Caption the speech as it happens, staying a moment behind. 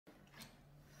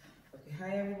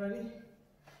Hi everybody,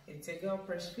 it's a girl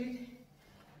Press Feed.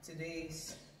 Today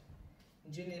is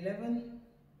June 11,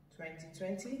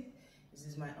 2020. This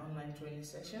is my online training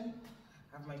session.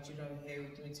 I have my children here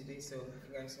with me today, so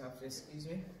you guys have to excuse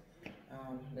me.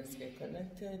 Let's get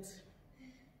connected.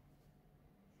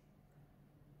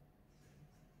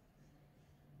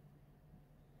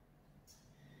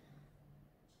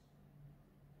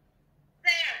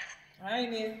 There. Hi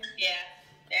Neil. Yeah,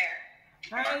 there.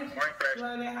 Hi,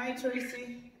 Claudia. Hi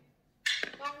Tracy.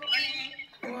 Good morning.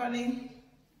 Good morning.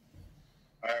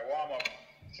 Alright, warm up.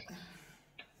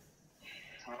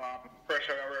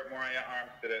 Pressure gonna work more on your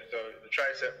arms today, so the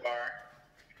tricep bar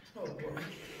Oh boy.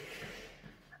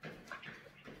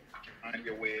 and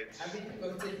your weights. I think you're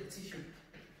going to take the tissue.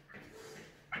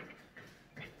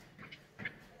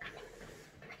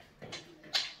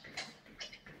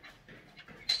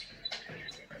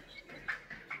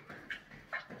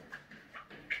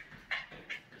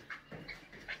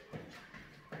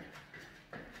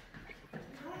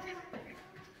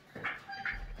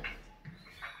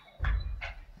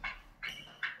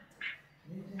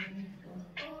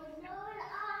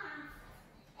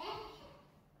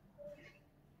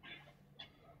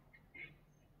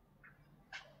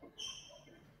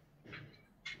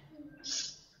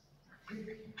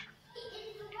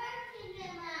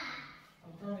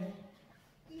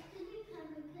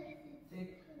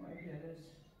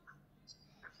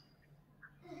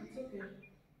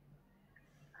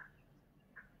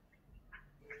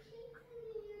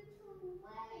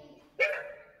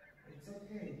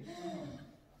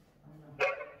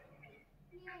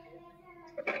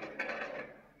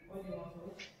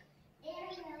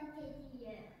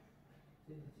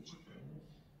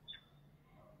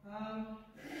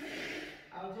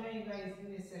 I'll join you guys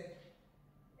in a sec.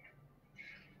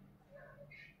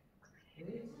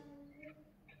 Wait.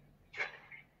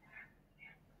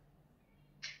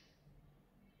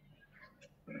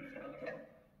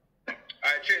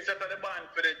 Alright, Trey, set up the band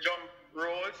for the jump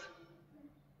rows.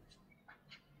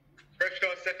 Fresh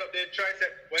don't set up the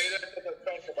tricep. When you don't set up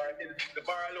the tricep bar, the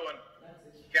bar alone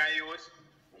can use.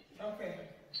 Okay.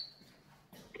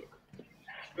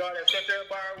 Claudia, set the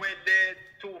bar with the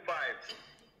 2 5s.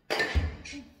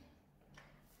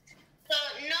 So,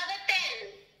 another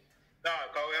 10. No,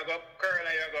 because we go curl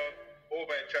and you go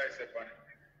over the tricep on it.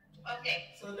 Okay.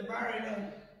 So the bar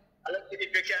alone. If you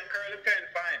can curl the 10,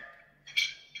 fine.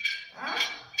 Huh?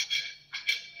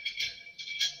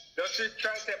 Just the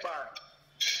tricep bar.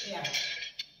 Yeah.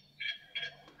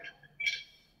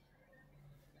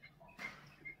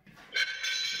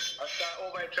 I'll start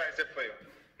over the tricep for you.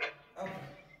 Okay.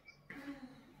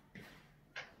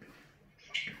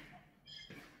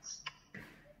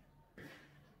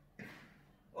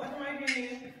 What am I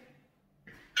doing?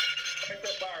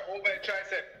 Tricep bar over the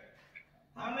tricep.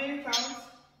 How many counts?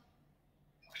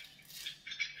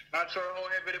 Not sure how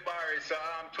heavy the bar is, so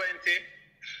 20.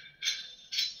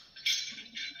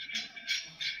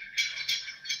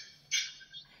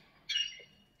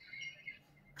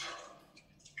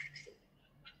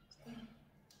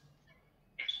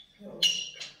 No.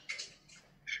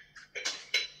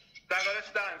 Stagger the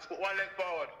stance, put one leg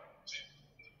forward.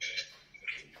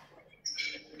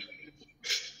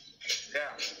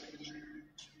 Yeah.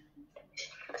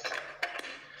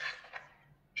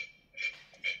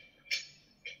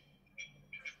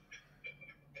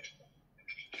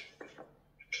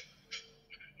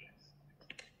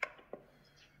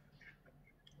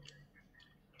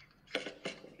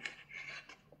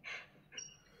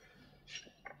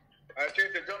 Alright,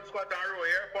 Tracy, jump squat and row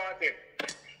here, 40.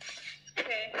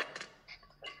 Okay.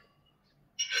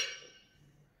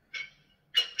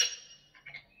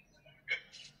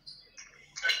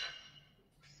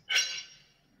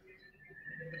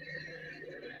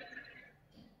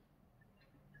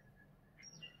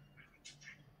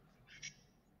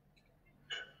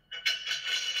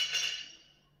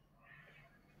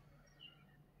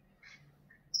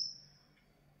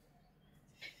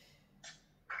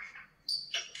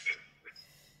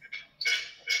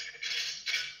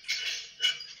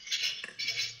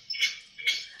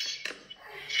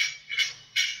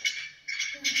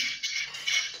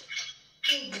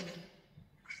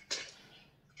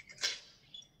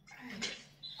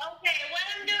 Okay, what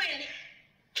I'm doing?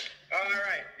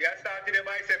 Alright, you start with the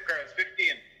bicep curls,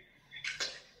 15.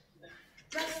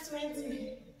 That's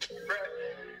 20.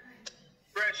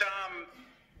 Fresh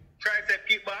tricep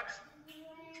kickbox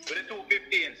with the 2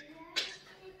 15s.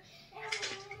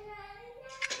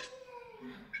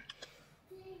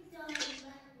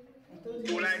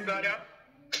 Two lines, Claudia?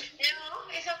 No,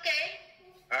 it's okay.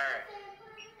 Alright.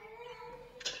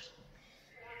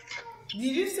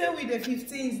 Did you say with the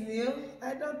 15s, Neil?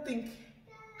 I don't think.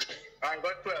 All right,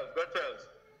 got 12. Got 12.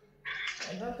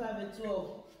 I don't have a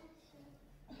 12.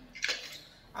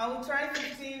 I will try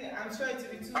 15. I'm sure it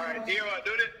will be too All right, much. here,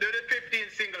 do the 15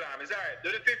 single arm. It's all right.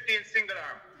 Do the 15 single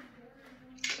arm.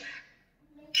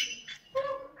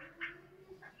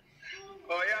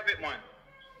 Oh, you have it, man.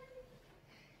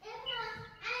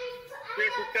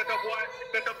 Please set up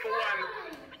for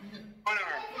one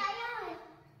arm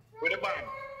with a band.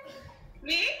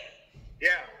 Me? Yeah.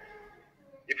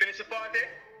 You finish the party?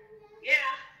 Yeah.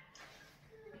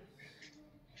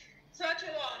 So what you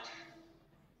want?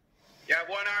 You have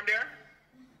one arm there?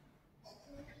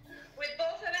 With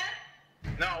both of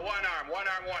them? No, one arm. One.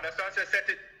 That's why I said set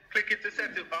it. Click it to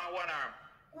set it on one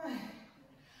arm.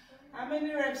 How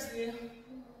many reps, Neil?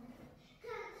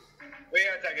 Wait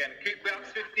out again. Kick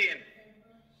box 15.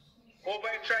 Over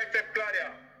your tricep,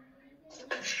 Claudia.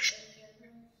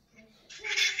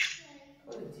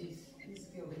 Oh, jeez. This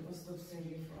girl never stop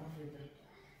singing for Africa.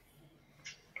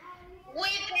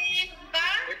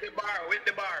 With the bar? With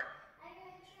the bar.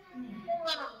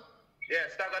 Yeah,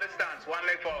 stagger the stance. One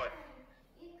leg forward.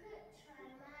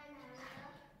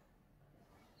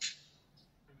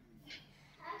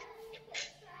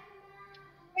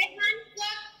 The hands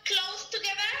got close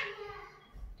together?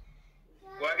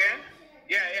 Go again?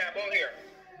 Yeah, about here.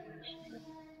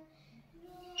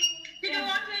 You don't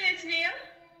want to use Neil?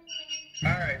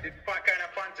 Alright, this kind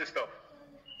of fancy stuff.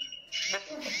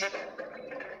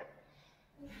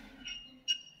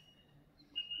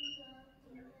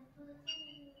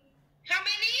 How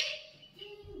many?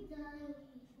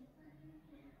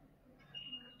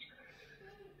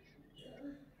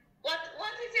 What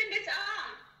is in this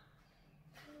arm?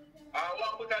 I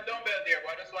want to put a dumbbell there,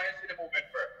 but I just want you to see the movement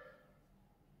first.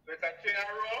 So it's a swing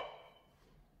and row.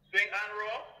 Swing and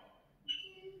row.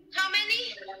 How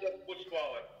many? And just push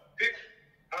forward. Fix.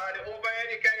 The overhead,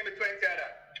 you can give me 20 of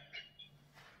that.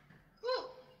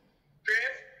 Whew.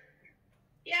 Trace?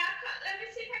 Yeah, let me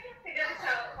see if I can figure this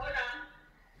out. Hold on.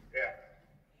 Yeah.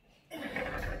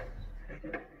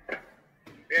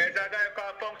 There's a guy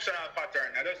called functional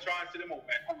pattern. I just want to see the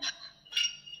movement.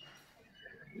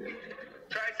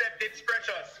 Tricep dips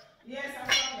pressures. Yes, I'm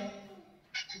coming.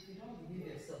 If you don't believe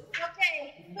yourself,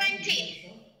 Okay, 20.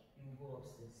 you will go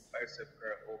upstairs. Tricep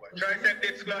curl over. Tricep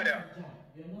dips, Claudia.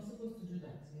 You're not supposed to do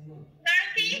that. You know.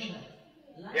 30. You know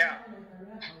that. Lie Yeah. down like a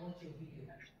rat and watch your video.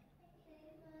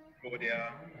 Go there. Lie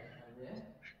down like a rat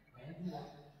and do that.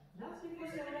 That's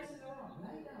because you're messing around.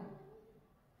 Lie down.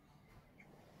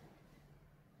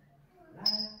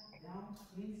 Lie down,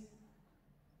 please.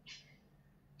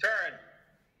 Turn.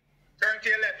 Turn to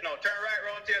your left now. Turn right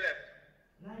round to your left.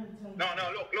 Now you tell me. No,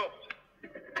 look.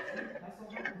 That's what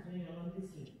happens when you're on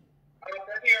this way. Come up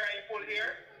here and you pull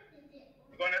here.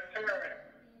 You're going to turn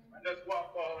and just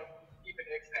walk forward. Keep it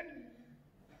extended.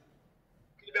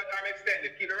 Keep that arm extended.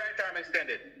 Keep the right arm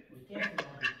extended. Be careful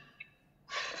of it.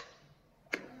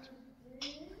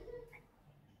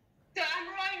 So I'm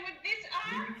rowing with this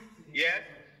arm. Yes.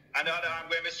 And the other arm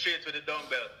going to be straight with the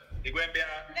dumbbell. You're going to be a...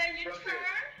 Then you turn.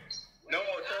 No,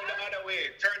 turn the other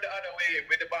way. Turn the other way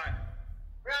with the band.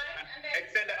 Right, and then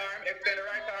Extend the arm, extend the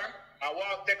right arm, and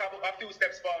walk, take a few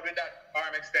steps forward with that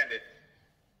arm extended.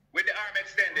 With the arm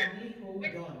extended. Hold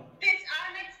on. this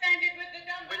arm extended with the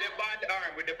dumbbell.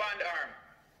 With the band arm.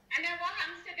 And then what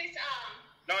happens to this arm?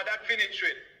 No, that finish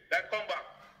with. That come back.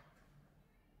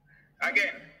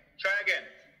 Again. Try again.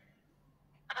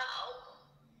 Ow.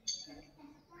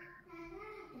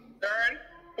 Turn,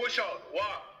 push out,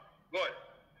 walk. Good.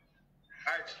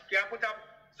 Alright, you can put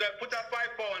a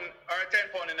 5 pound or a 10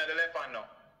 pound in the left hand now.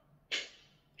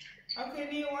 Okay,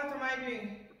 Neil, what am I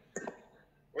doing?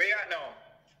 Where you at now?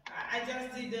 I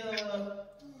just did the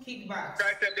kickbacks.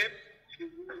 Tricep dip. You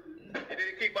did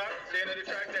the kickback, so you know the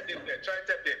tricep dip there.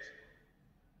 Tricep dips.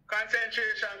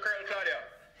 Concentration curl, Claudia.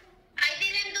 I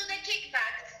didn't do the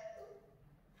kickbacks.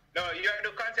 No, you have to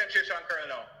do concentration curl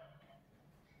now.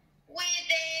 With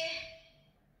the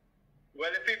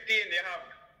Well, the 15 you have.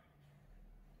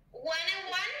 1 and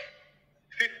 1?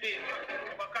 15.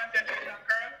 But concentration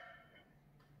curl?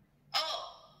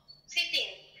 Oh,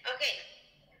 sitting. Okay.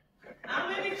 How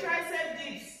many tricep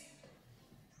dips?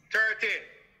 30.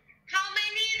 How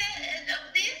many of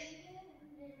this?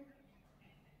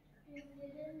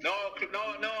 No.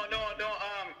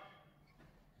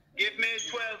 Give me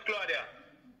 12, Claudia.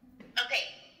 Okay.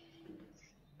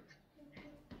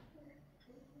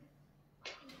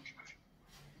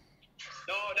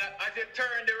 No, that as you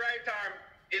turn, the right arm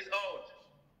is out.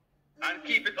 And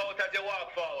keep it out as you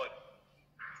walk forward.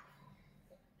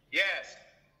 Yes.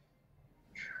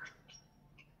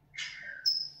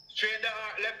 Straighten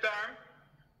the left arm.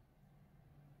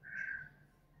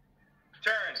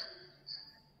 Turn.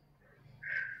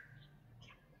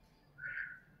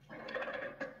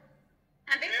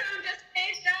 And this arm just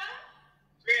face down.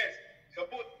 Straight. So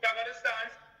put back on the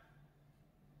stance.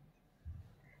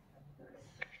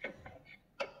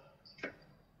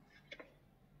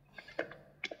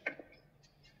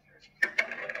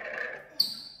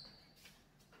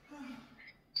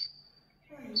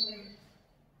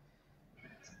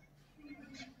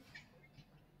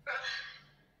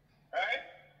 Alright?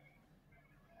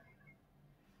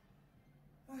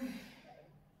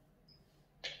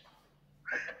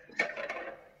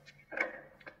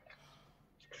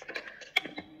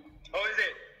 How is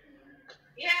it?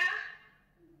 Yeah.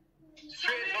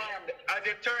 Straight arm. As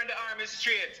you turn, the arm is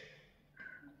straight.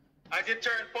 As you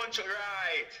turn, punch it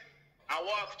right. And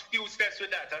walk a few steps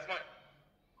with that. As much.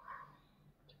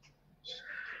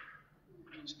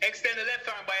 Extend the left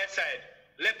arm by your side.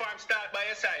 Left arm start by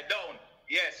your side. Down.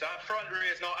 Yes. And front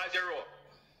raise now as you roll.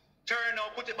 Turn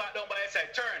now. Put it back down by your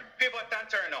side. Turn. Pivot and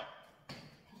turn now.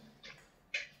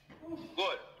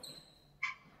 Good.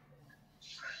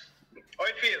 How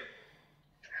you feel?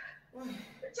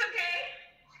 It's okay.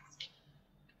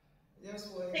 Just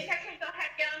I wait. think I can go ahead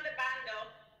and get on the band though.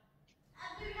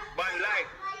 Band light.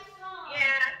 Yeah.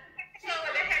 I can go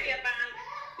with the heavier band.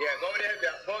 Yeah, go with the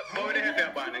heavier, go with the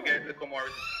heavier band and get a little more.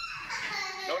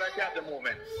 Now that you have the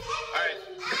movement. Alright.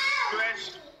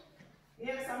 Fresh.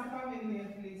 Yes, I'm coming here,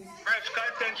 please. Fresh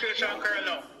concentration curl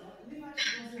now.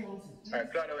 Alright,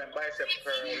 Claudia went bicep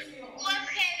curl. Was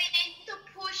heavy to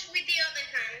push with the other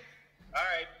hand.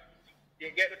 Alright. You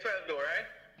get the 12 though, right?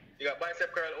 You got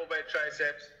bicep curl over your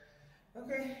triceps.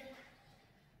 Okay.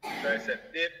 Tricep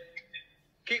dip.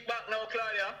 Kick back now,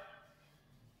 Claudia.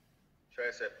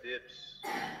 Tricep dips.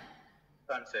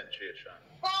 Concentration.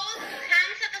 Both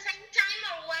hands at the same time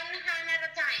or one hand at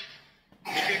a time?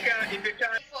 If you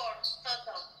can. 4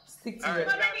 total. Stick to Alright. it.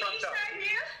 How many each side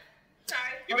here?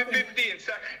 Sorry. Give me Okay. 15,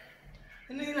 sorry.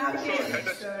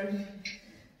 Sorry.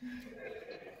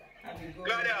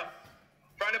 Claudia.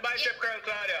 From the bicep curl,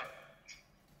 Claudia.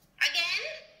 Again?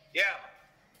 Yeah.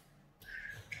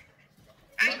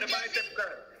 From the bicep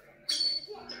curl.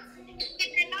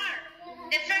 Keep the bar.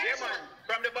 The Yeah, first man. one.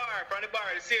 From the bar,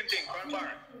 the same thing, from the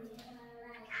bar.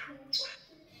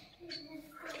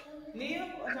 Neil,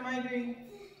 what am I doing?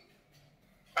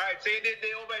 Alright, so you did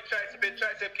the over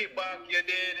tricep kick back, you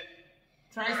did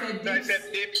Tricep dips.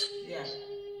 tricep dips. Yeah.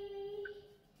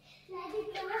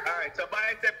 Alright, so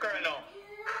bicep curl now.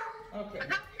 Okay.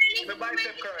 The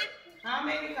bicep curl. How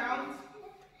many counts?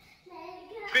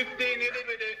 15, you did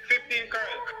with the 15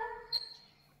 curl.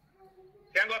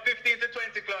 You can go 15 to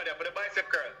 20, Claudia, for the bicep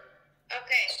curl.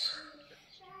 Okay.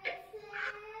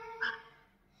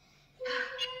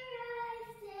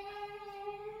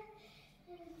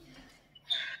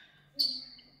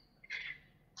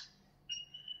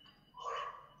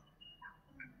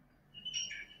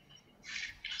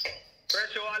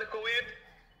 Pressure on the weight.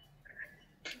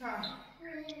 Ah.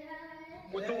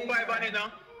 Put 2.5 on it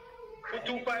now. Put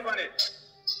 2.5 on it.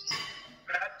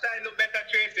 That side look better,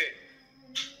 Tracy.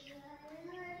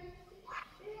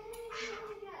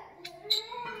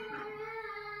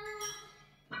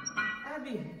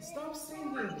 Abby, stop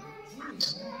singing.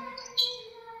 Jeez.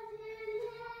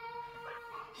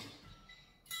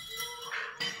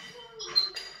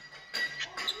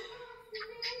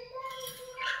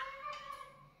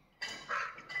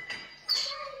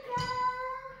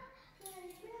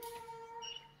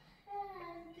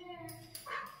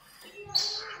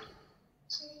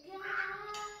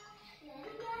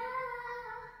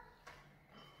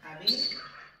 Abby,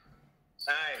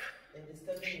 Aye. they're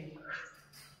disturbing me.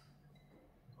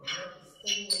 They're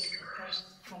disturbing me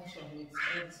to function with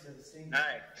aids to the same.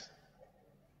 Aye.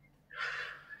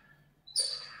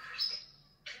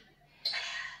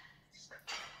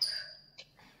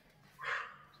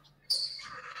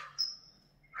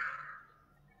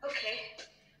 Okay.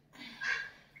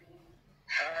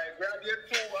 Alright, grab your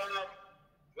two, what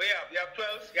you have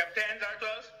 12s? You have 10s or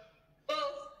 12s?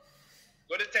 Both.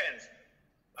 Go to 10s.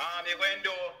 You're going to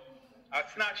do a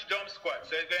snatch jump squat.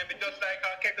 So it's going to be just like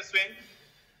a kettle swing.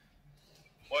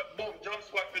 But boom, jump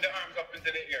squat with the arms up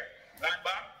into the air. Land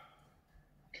back.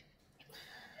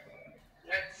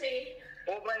 Let's see.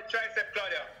 Over your tricep,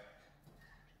 Claudia.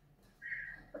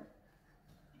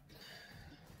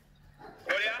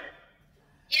 Claudia?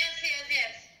 Yes, yes,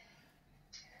 yes.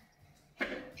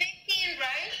 15,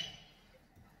 right?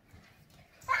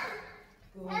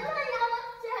 Good.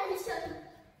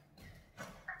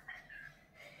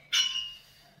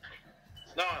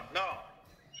 No.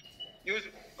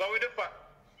 Go with the fat.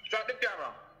 Drop the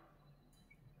camera.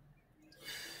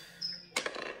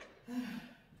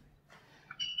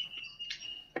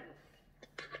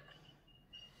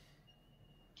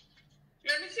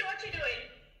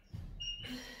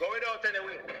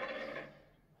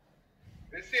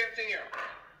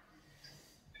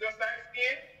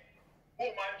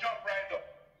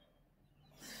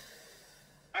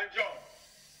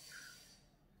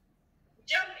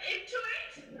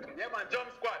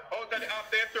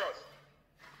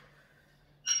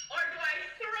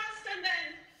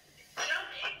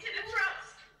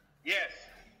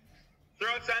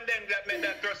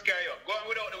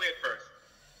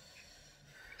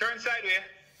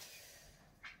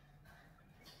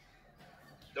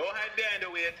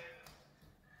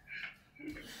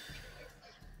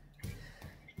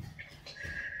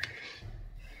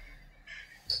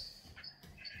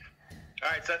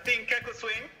 Alright, so think keku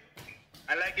swing.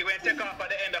 And like you went take off at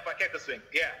the end of a keku swing.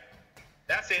 Yeah.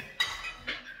 That's it.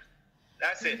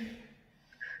 That's it.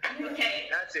 Okay.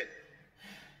 That's it.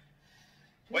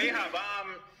 What you have?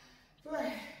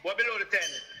 What below the 10?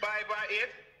 5 or 8?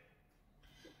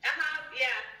 Yeah.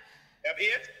 You have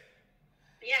 8?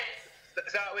 Yes.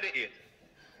 Start with the 8.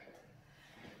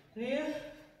 Yeah.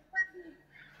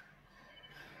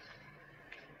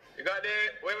 You got the,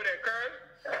 where with the curl?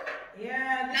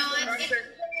 Yeah. No, it's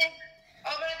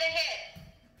over the head.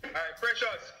 Alright,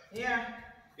 Precious. Yeah.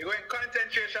 You're going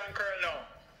concentration curl now.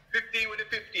 15 with the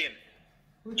 15.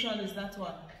 Which one is that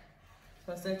one?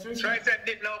 Concentration. Tricep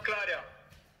dip now, Claudia.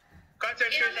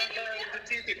 Concentration curl with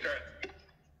the TT curl.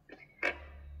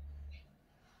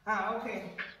 Ah,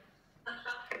 okay.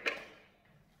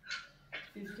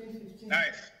 15.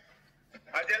 Nice.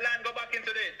 As your land go back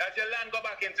into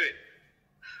it.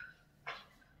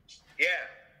 Yeah.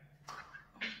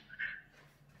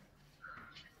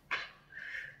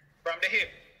 From the hip.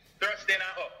 Thrust in and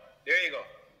up. There you go.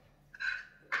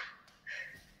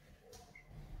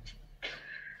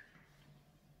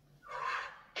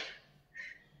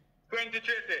 Going to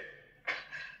Tracy.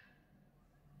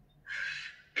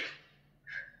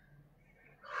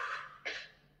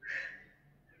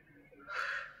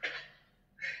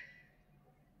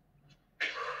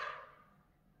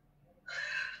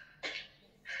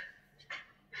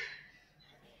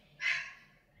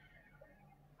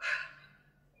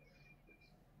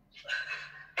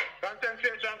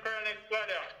 Concentration curl next,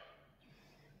 Claudia.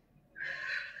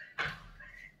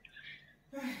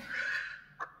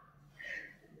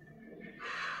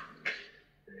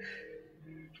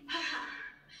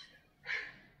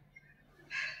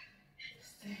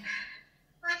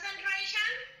 Concentration.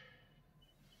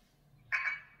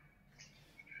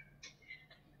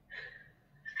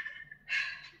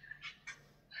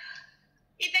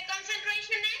 Is the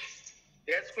concentration next?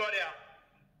 Yes, Claudia.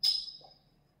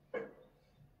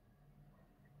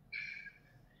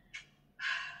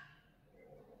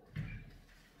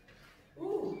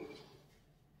 Ooh.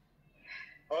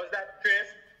 How's that,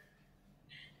 Trace?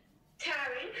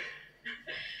 Tiring.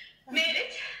 Made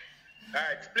it.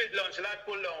 Alright, split lunge, lat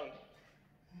pull down.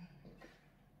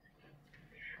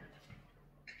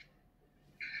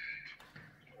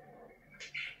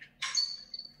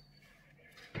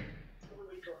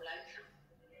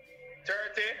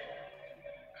 Thirty.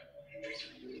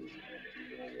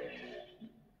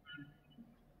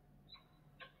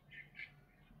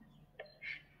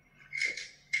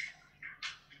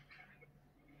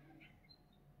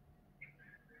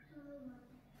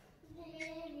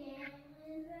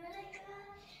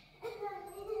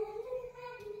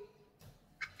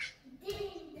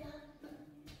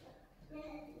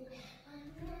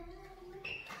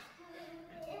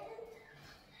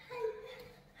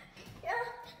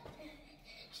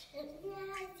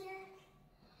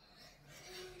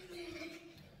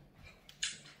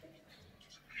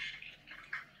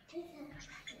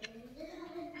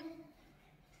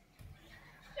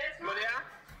 Claudia?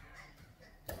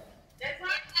 That's what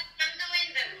I'm doing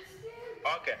them.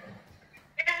 Okay.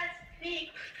 Yes, me.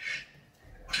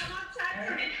 Come outside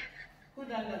for me. Who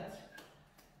done that?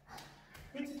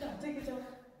 Put it off. Take it off.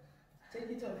 Take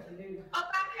it off. There you go. Oh,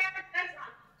 back here. That's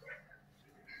not.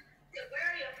 Where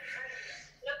are you?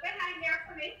 Look behind there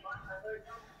for me.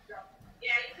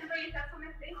 Yeah, you can bring it up for me,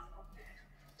 please.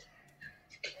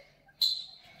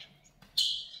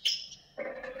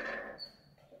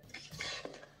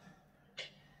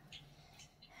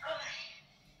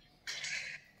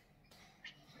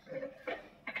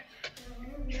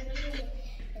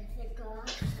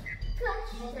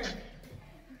 Okay.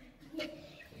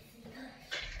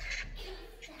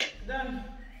 Done.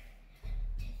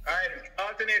 Alright,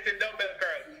 alternating dumbbell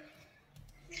curl.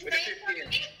 With the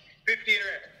 15. 15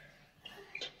 rep.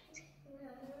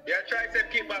 Yeah, tricep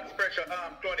kickbacks pressure,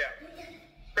 Claudia.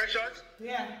 Pressures,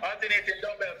 Yeah. alternating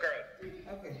dumbbell curl.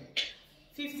 Okay.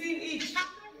 15 each.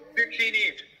 15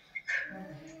 each.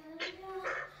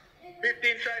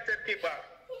 15 tricep kickback.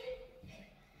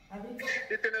 Have it?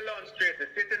 Sit in the lunge, Tracy.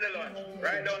 Sit in the lunge.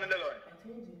 Right down in the lunge. I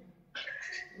told you.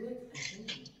 Wait, I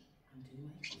told you.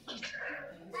 I'm doing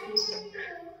my Can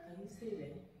you stay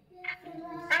there?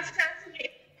 That's me.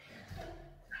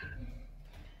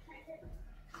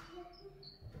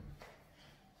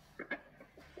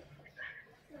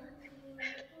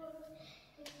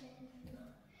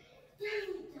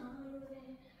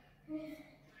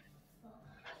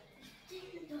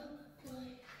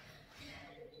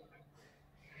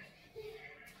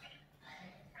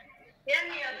 Yeah,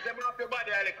 Neil. Them off your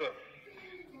body a little.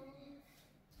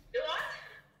 Do what?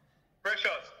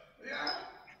 Precious. Yeah.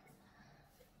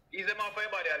 Ease them off for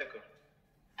your body a little.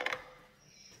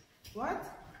 What?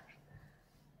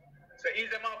 So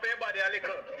ease them off for your body a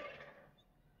little.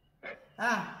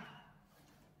 Ah.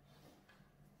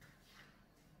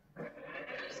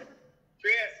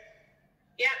 Trace.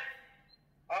 Yeah.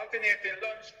 Alternating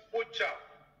lunge, foot chop.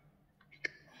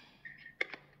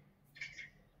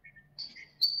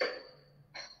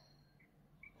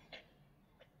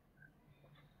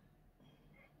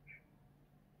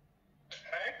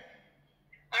 Alright?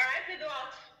 Alright, we do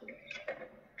out.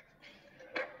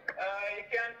 You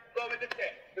can go with the 10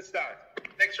 to start.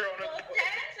 Next round. So 10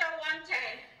 or 110?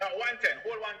 No, 110.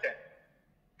 Hold 110.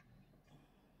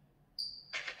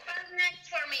 What's next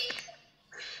for me?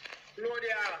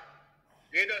 Claudia,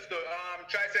 you just do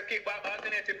tricep kick back,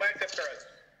 alternating bicep curls.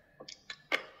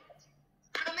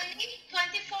 How many?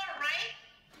 24, right?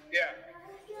 Yeah.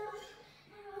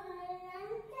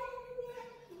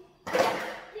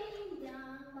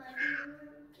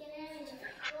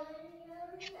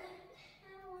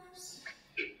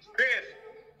 Chris.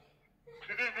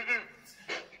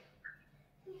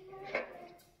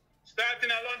 Start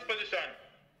in a lunge position.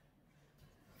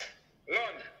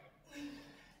 Lunge.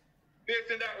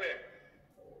 Facing that way.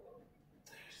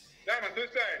 Diamond, to the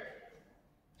side.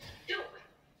 Two.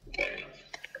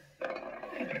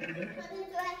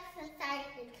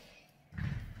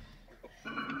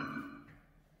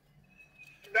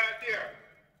 Start here.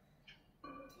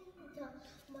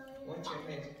 Watch your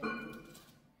head.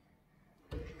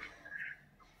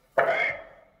 Right?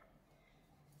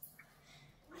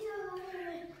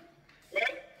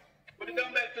 Right? Put the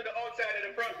dumbbell to the outside of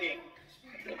the front knee.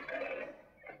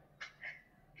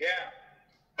 Yeah.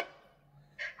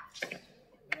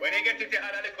 When you get it, you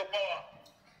add a little power.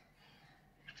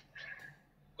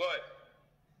 Good.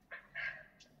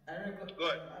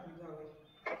 Good.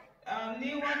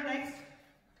 Knee one next.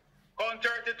 Count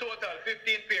 30 total,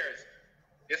 15 pairs.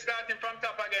 You're starting from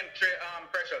top again,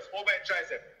 Precious, over your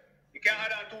tricep. You can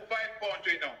add on 2 5-pound to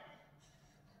it now.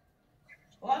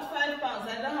 What 5 pounds?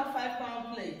 I don't have 5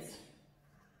 pound plates.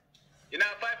 You know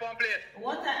 5-pound plate?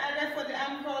 What I added for the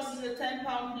ankles is a 10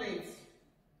 pound plate.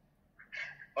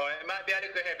 Oh, it might be a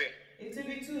little heavy. It will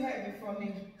be too heavy for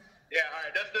me. Yeah,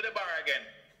 alright, just do the bar again.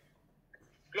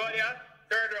 Claudia,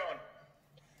 third round.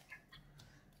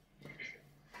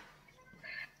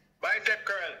 Bicep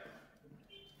curl.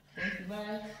 Thank you,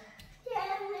 bye.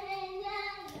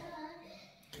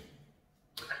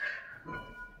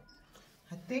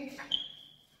 I think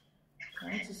I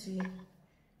want to see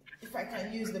if I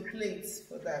can use the plates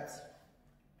for that.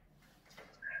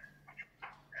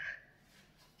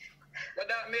 But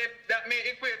that may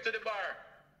equate to the bar.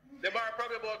 The bar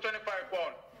probably about 25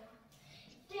 pounds.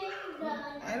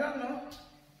 I don't know.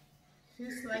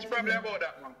 Feels like It's probably about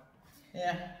that one.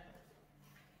 yeah.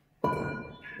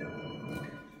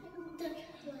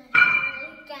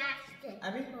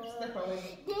 Abby, step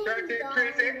away. 30,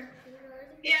 Tracy.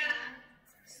 Yeah.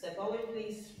 Step away,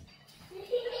 please.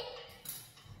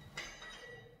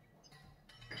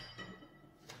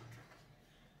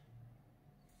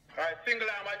 Alright, single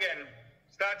arm again.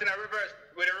 Starting a reverse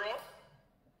with a rope.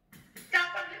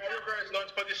 Stop on Start the in a top. reverse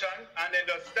lunge position and then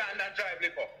just stand and drive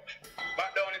lift up.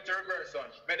 Back down into reverse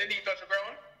lunge. Make the knee touch the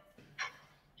ground.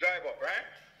 Drive up, right?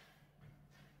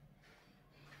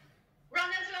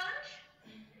 Runner's lunge?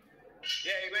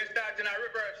 Yeah, you're going to start in a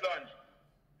reverse lunge.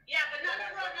 Yeah, but not the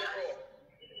Balance off the runners. rope.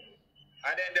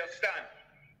 And then just stand.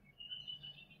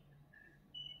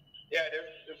 Yeah,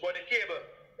 for the cable.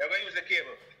 They're going to use the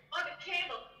cable. On the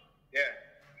cable. Yeah.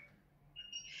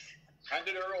 And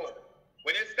do the roll.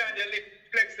 When you stand, you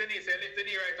flex the knee, so you lift the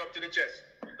knee right up to the chest.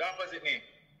 The opposite knee.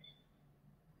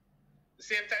 The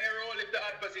same time you roll, lift the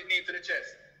opposite knee to the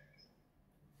chest.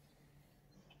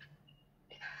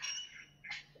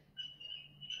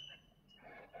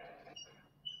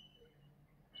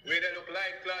 Way they look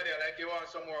like, Claudia, like you want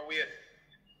some more weight.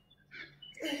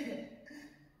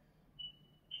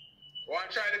 Want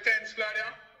to try the 10s, Claudia?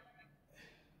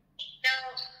 No.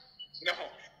 No.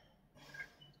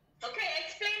 Okay,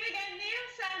 explain again, Neil.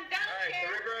 So I'm down Alright, here.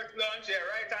 so reverse lunge, yeah,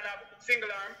 right hand up, single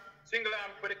arm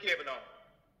for the cable now.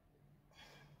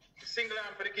 Single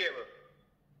arm for the cable.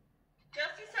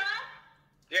 Just this arm?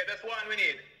 Yeah, that's one we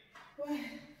need.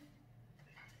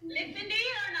 Lift the knee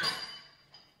or not?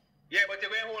 Yeah, but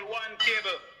you're going to hold one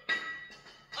cable.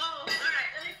 Oh, alright.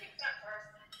 Let me fix that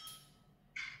first.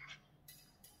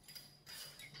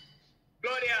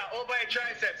 Claudia, over your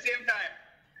tricep, same time.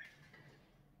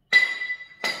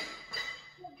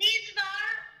 These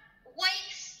are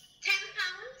weights 10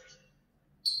 pounds.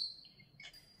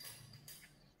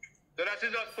 So that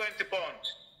is just 20 pounds.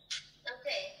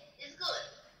 Okay, it's good.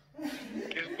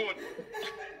 It's good.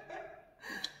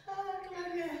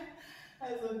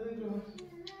 That's a good one.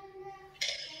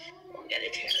 We'll get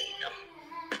it here, you know.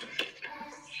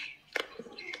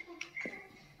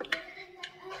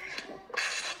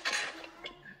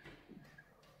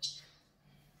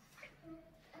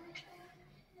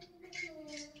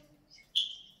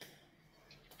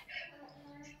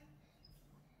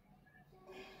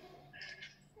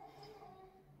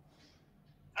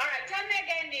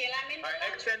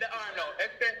 Extend the arm now.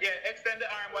 Extend the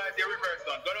arm while you reverse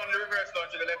lunge. Go down the reverse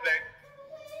lunge to the left leg.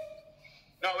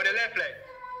 No, with the left leg.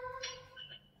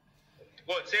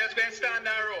 Good. So you're going to stand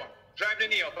and row. Drive the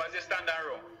knee up as you stand and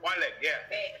row. One leg, yeah.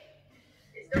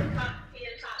 It's still top,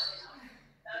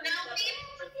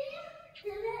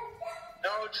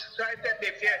 Now tricep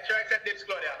dips, yeah. Tricep dips,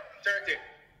 Claudia. 30.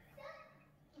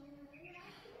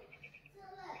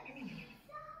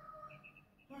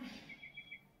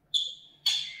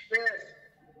 Chris.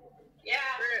 Yeah.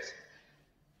 Chris.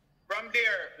 From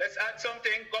there, let's add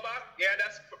something. Go back. Yeah,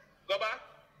 go back.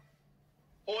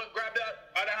 Hold, grab the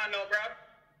other hand now, grab.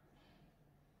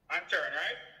 And turn,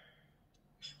 right?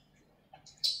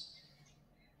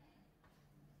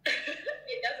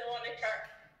 It doesn't want to turn.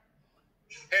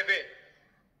 Heavy.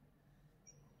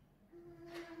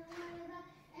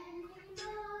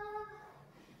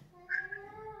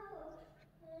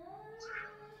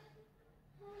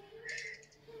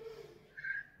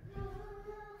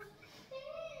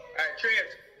 Alright,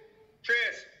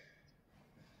 Trace.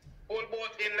 Hold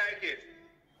both in like it.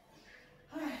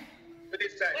 To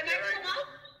this side. When I right? come up?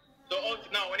 So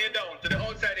now when you're down, to the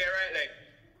outside of your right leg.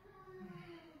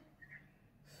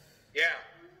 Yeah.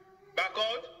 Back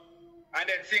out. And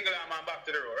then single arm and back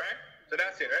to the row, right? So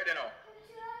that's it, right? You know.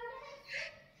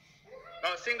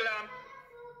 Now single arm.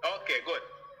 Okay, good.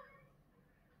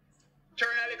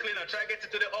 Turn a little, now. Try to get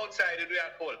it to the outside to do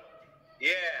that pull.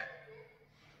 Yeah.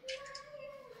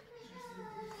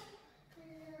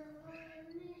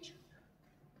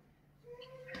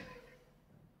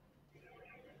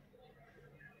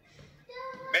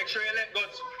 Make sure you let go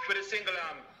for the single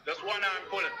arm. Just one arm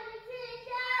pulling.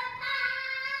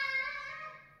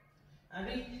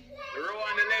 Abby? The row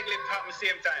and the leg lift happen at the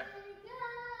same time.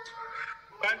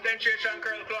 Concentration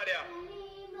curl, Claudia.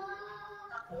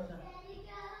 Hold on.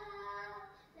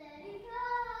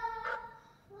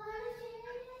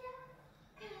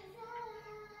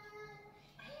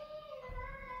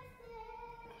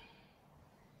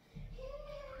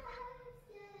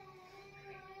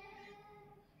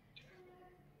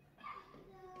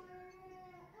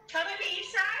 Coming to each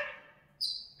side?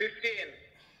 15.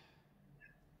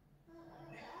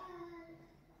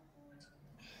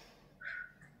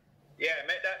 Yeah,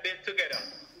 make that bit together.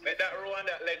 Make that row and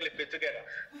that leg lift it together.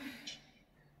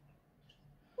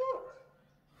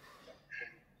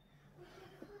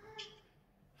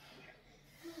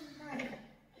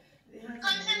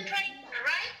 Concentrate,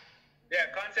 right? Yeah,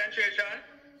 concentration.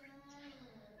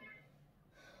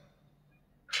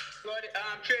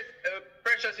 Trace,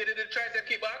 Precious, you did the tricep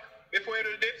kick back before you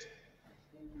do the dips?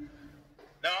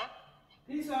 No?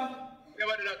 This one.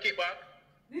 Never do the kick back.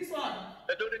 This one.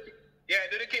 Do the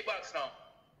kickbacks now.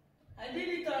 I did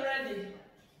it already.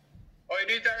 Oh, you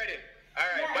did it already?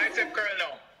 Alright, Yeah, bicep curl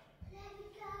now.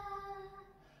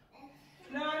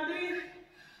 No,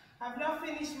 I've not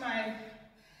finished my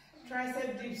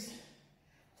tricep dips.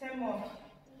 10 more.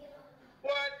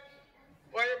 What?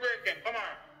 Why are you breaking? Come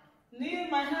on. Neil,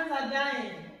 my hands are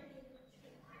dying.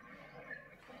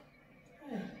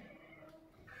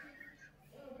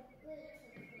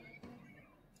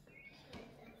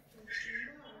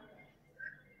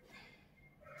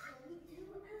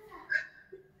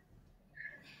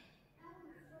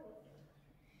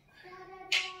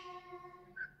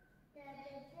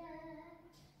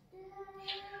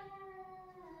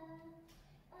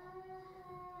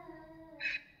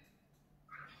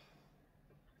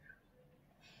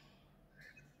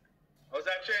 How's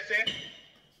that, Tracy?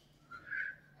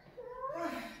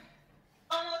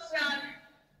 Almost done.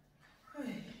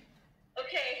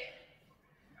 Okay.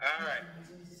 Alright.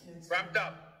 Ramped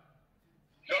up.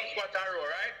 Jump squat and row,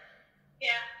 right?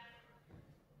 Yeah.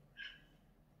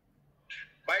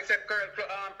 Bicep curl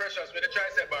Precious with the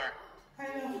tricep bar. I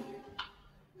know.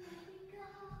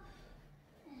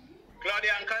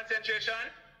 Claudia and concentration.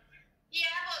 Yeah,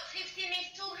 but 15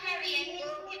 is too heavy and you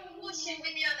keep pushing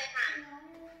with the other hand.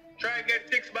 Try and get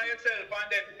 6 by yourself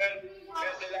and then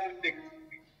help the last 6.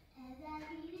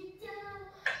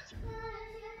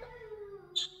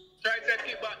 Tricep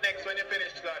kick back next when you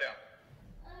finish, Claudia.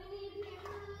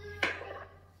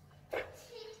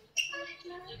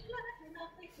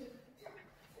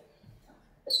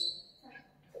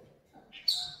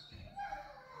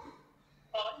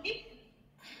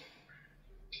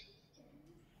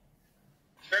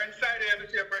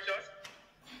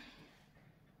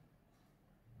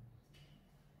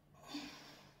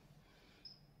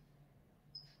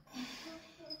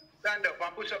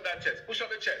 push up that chest. Push up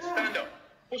the chest. Stand up.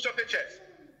 Push up the chest.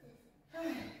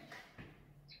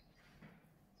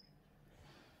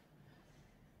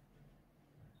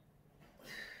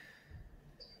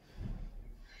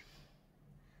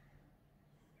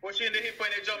 Push in the hip when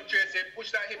you jump, Tracy.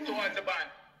 Push that hip towards the band.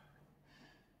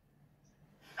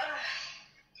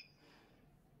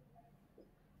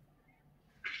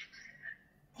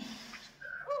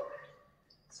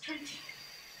 It's 20.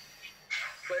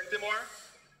 20 more?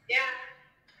 Yeah.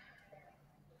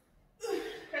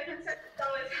 Second set is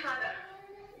always harder.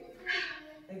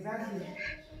 Exactly.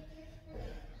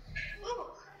 Ooh.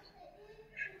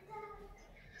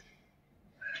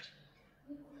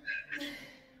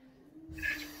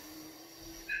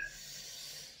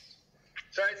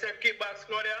 Tricep kickbacks,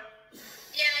 Claudia.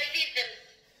 Yeah, I did them.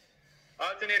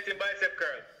 Alternating bicep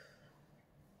curl.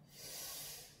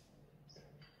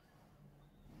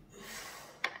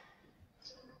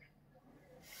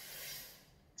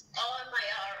 On my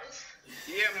arms.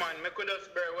 Yeah, man. Me could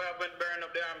just burn. We haven't burned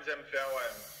up the arms them for a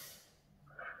while.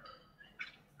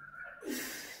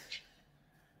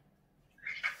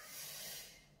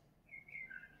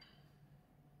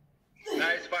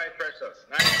 Nice fight, Precious.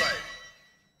 Nice fight.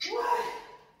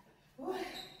 What?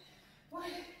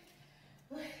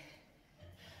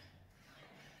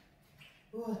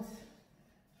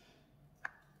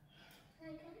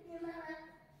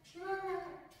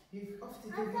 You've off to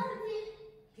give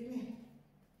me.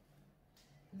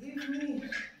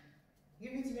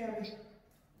 Give it to me, Abby.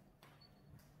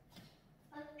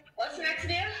 What's next,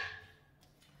 dear?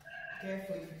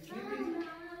 Carefully. Give it.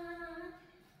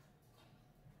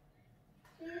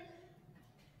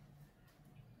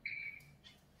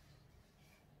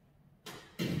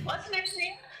 What's next,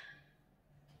 dear?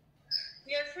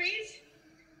 You're freeze?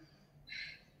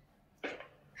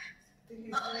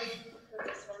 I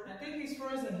think he's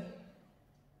frozen.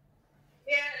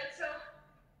 Yeah, that's so.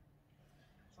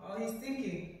 Oh, he's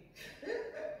thinking. Is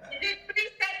it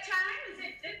freeze that time? Is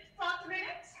it 40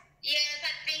 minutes? Yes,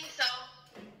 I think so.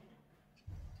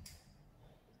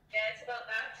 Yeah, it's about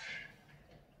that.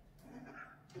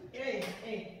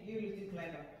 Hey, you look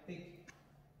like a pig.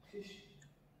 Shush.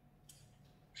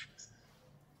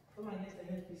 Come on, here's the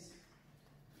headpiece.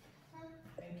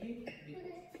 Thank you.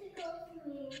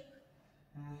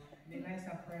 Be nice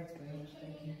and quiet for him.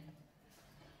 Thank you.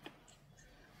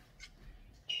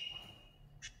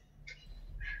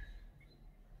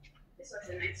 This was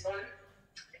the next one.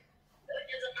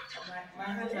 My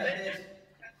hands are dead.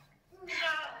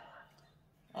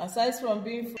 Aside from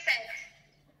being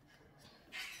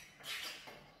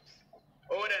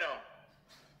Oh, they know.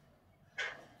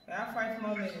 I have 5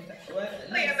 more minutes. Well,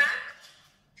 Oh, you're back?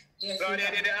 yes.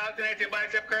 Claudia did the alternating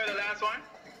bicep curl, the last one.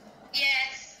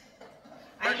 Yes.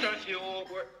 Precious, you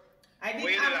were. I Where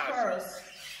did you the ab last? curls.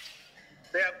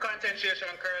 They have concentration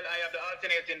curl. I have the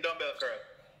alternating dumbbell curl.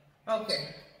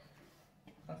 Okay.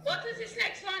 What was this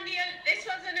next one, dear? This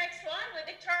was the next one with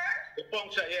the turn? The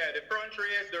puncture, yeah. The front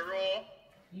raise, the row,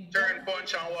 turn,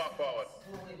 punch, and walk forward.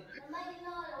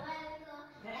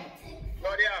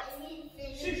 Claudia.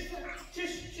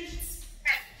 Shush.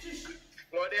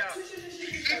 Claudia.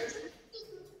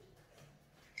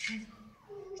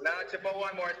 Now it's for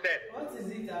one more set. What is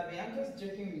it, Abby? I'm just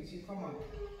joking with you. Come on.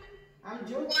 I'm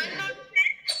joking. 1 more set?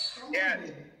 Come Yes. on,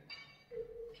 baby.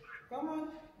 Come on.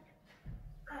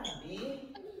 Abby.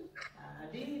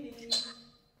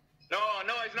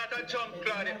 No, it's not a jump,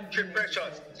 Claudia.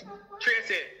 Precious.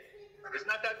 Tracy, it's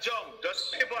not a jump.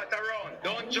 Just pivot around.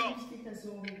 Don't jump.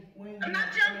 I'm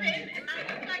not jumping. It might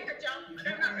look like a jump, but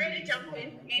I'm not really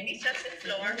jumping. Maybe it's just the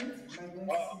floor.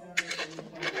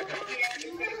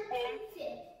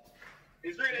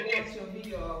 It's really Watch this. your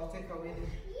video, I'll take away the...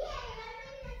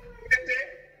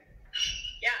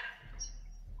 Yeah.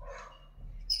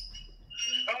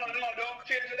 No, don't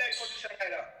change the leg position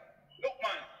either. Look,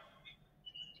 man.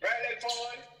 Right leg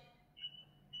forward.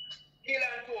 Heel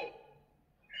and toe.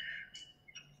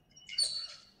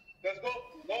 Let's go.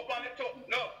 Go up on the toe.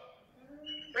 No.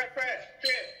 Press.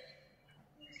 Straight.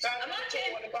 Start I'm on the watching.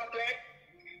 toe on the back leg.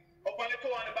 Up on the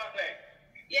toe on the back leg.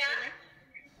 Yeah.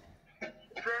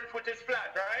 Front foot is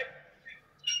flat, right?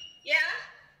 Yeah.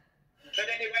 So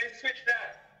then you're going to switch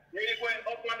that. You're going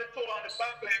up on the toe on the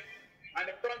back leg, and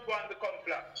the front one become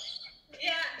flat.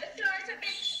 Yeah. The floor is a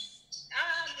bit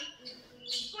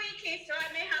squeaky, so I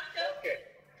may have to. Okay.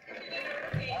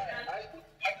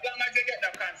 As long as you get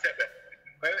that concept.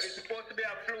 Well, it's supposed to be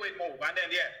a fluid move, and then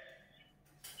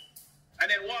and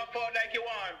then walk forward like you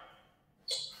want.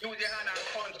 Use your hand and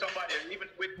punch somebody, even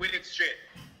with it straight.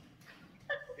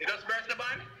 You just burst the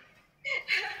band?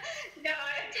 No,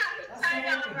 I have to tie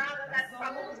down rather than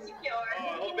probably secure.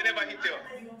 Oh, open never hit you.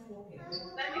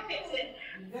 Let me fix it.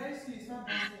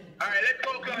 Alright, let's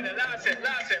go, Claudia. Last set.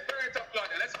 Burn it up,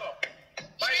 Claudia. Let's go.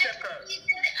 Bicep curl. I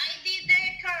did the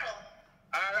curl.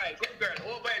 Alright, good girl.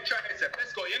 Over your tricep.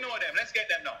 Let's go. You know them. Let's get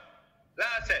them now.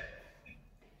 Last set.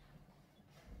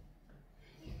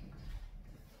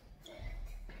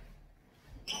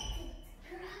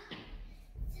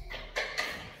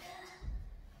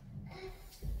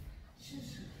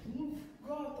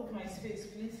 Go out of my space,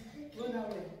 please. Go that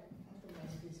way. Out of my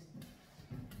space.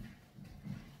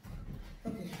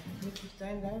 Okay, make it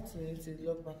time out so you need to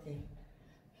log back in.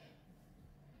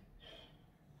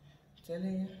 I'm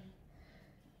telling you,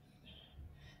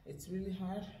 it's really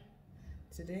hard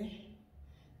today,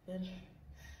 but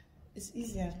it's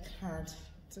easy and hard.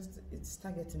 It's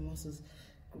targeting muscles,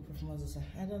 group of muscles.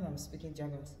 I don't know, I'm speaking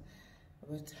jargons,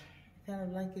 but I kind of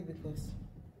like it because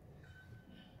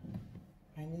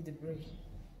I need a break.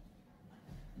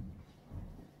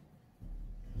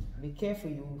 Be careful,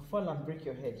 you will fall and break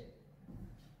your head.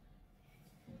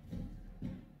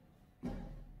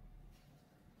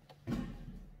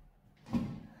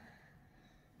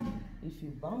 If you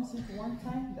bounce it one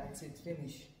time, that's it,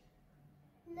 finish.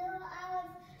 No, I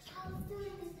was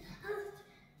doing this. I was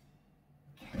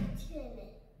catching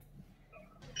it.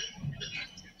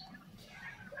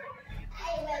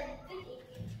 I was big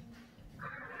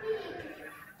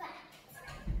fat.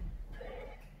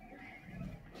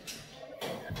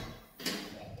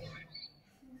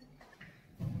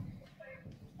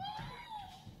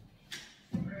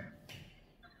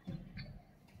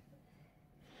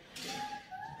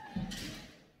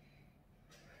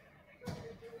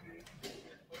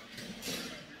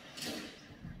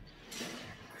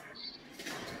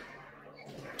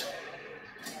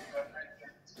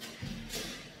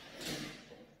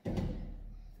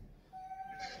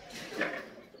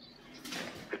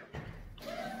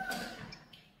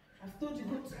 I've told you,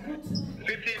 go to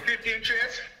 15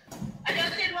 trays. I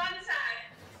just did one side.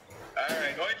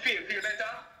 Alright, how it feel? Feel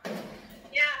better?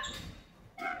 Yeah.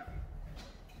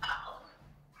 Oh.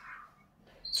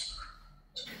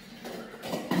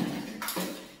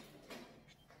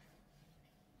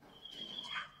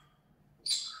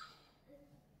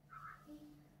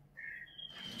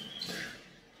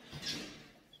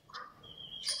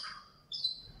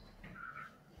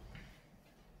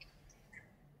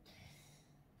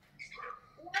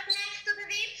 What next to the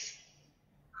dips?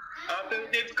 After the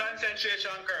dips,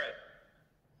 concentration curl.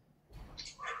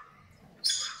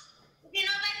 You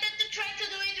know, better to try to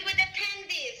do it with the 10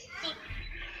 dips.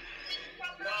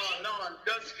 No,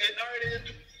 just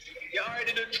you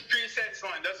already do 3 sets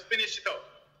one. Just finish it up.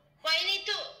 But I need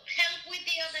to help with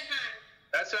the other hand.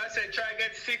 That's why I said try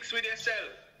get 6 with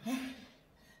yourself.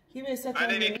 Give me a second.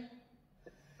 And then Neil.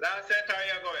 last set, how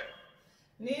you going?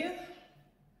 Neil?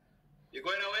 You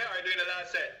going away or doing the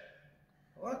last set?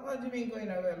 What do you mean going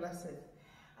away last set?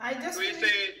 I just We finished,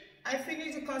 say, I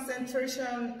finished the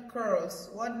concentration curls.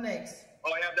 What next? oh,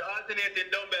 you have the alternating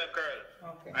dumbbell curl.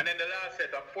 Okay. And then the last set,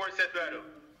 a 4 set rather.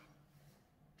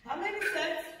 How many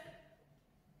sets?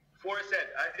 4 set.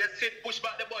 I just sit, push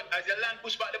back the butt. As you land,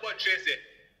 push back the butt, trace it.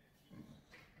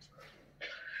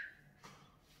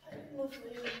 I don't know for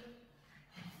you.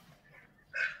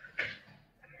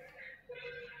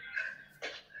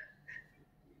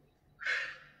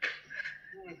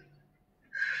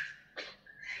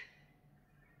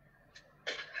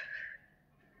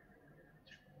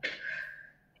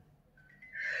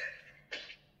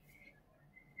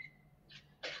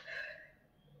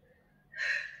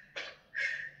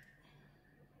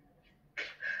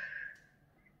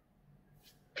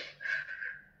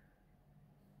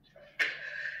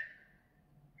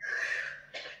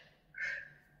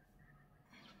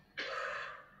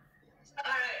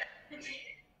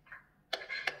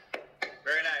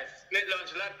 Very nice. Split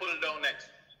lunge, lat pull down next.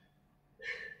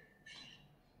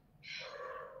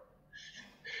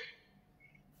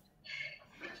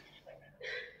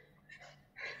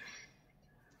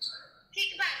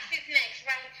 Kickbacks is next,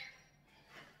 right?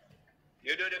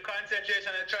 You do the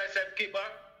concentration and tricep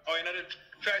kickback? Or you know the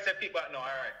tricep kickback? No,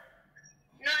 alright.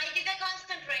 No, I did the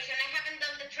concentration. I haven't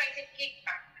done the tricep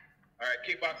kickback. Alright,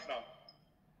 kickbacks now.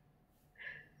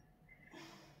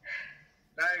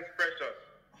 Nice, pressure.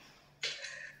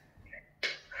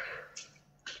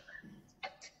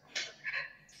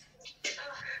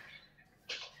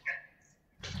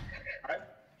 Alright.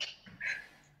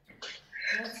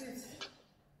 That's it.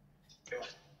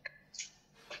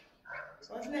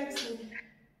 What's next? Neil?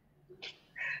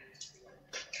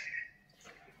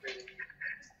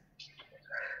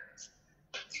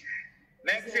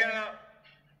 Next year,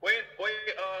 we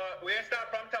start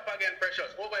from top again,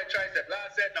 precious. Over your tricep.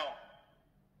 Last set now.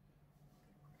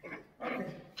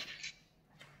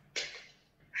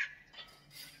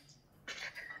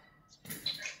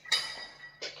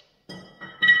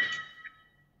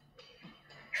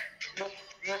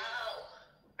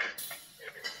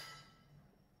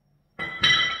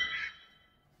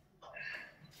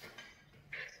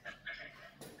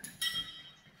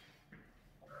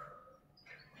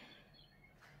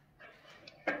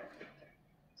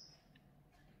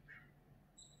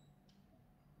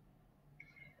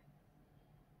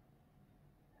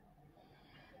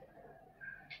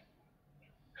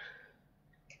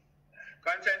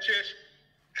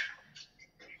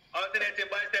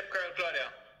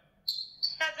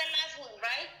 the last one,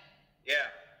 right? Yeah.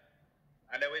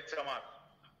 And then with some up.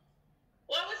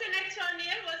 What was the next one,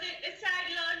 Neil? Was it the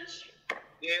side lunge?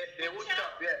 Yeah, they would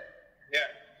stop, yeah. Yeah.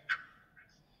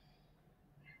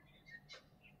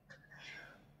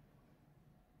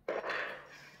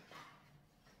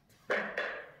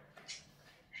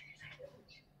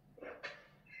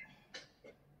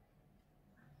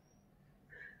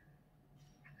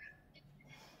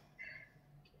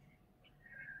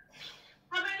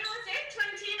 How many was it?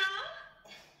 20 now?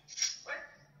 What?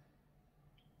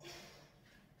 I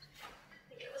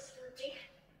think it was 20.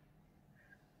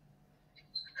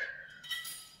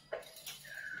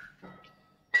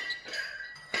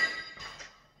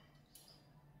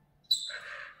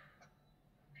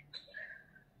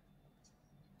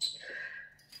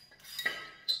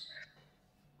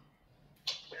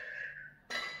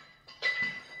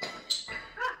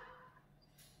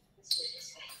 Let's do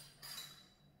this way.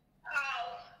 Ow.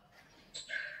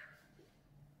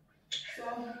 So,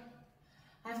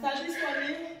 after this one,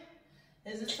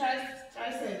 is a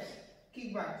tricep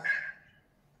kickback.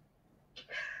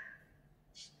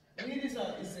 Really, this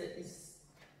one is It's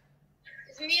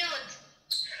mute. I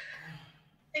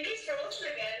think he's frozen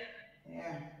again.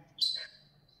 yeah.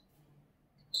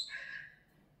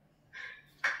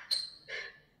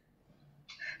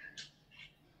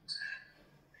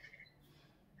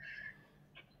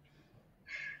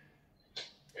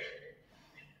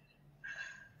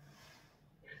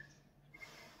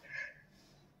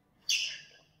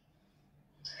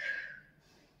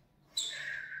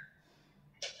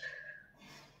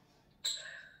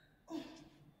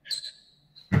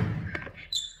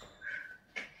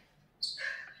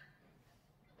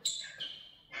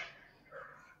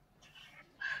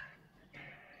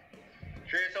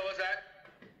 Trace, how was that?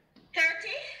 30?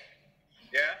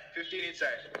 Yeah, 15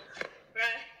 inside.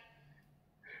 Right.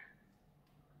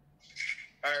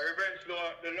 Alright, reverse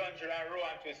the lunge and row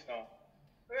and twist now.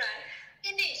 Right.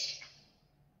 Finish.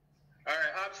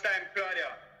 Alright, abs time,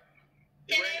 Claudia.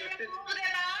 You Can going I to sit? remove the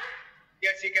bar?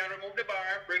 Yes, you can remove the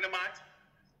bar, bring the mat.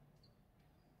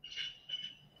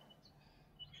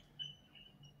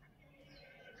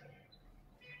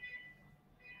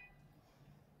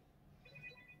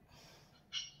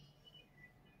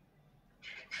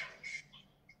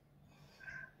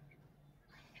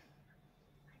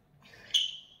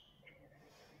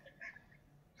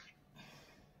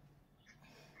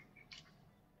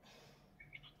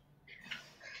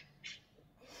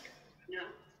 No.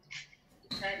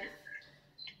 Try now.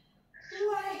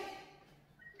 Why? Do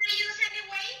you use any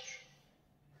weight?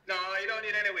 No, you don't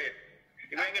need any weight.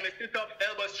 You're going to sit up,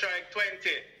 elbow strike 20.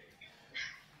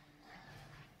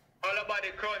 All body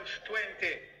crunch 20.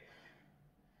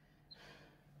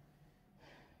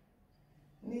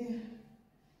 Yeah.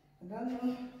 I don't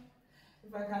know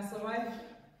if I can survive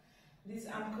these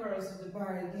arm curls with the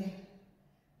bar again.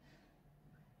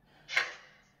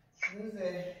 This is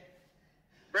a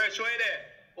Fresh way there.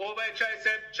 Over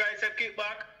tricep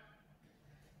kickback.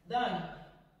 done.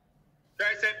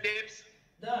 Tricep dips.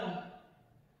 Done.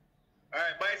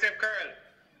 Alright, bicep curl.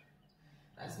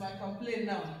 That's my complaint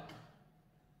now.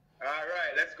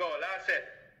 Alright, let's go. Last set.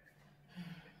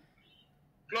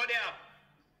 Claudia,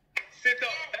 sit up,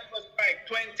 elbow strike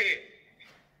 20.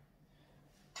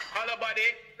 Hollow body,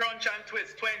 crunch and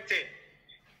twist 20.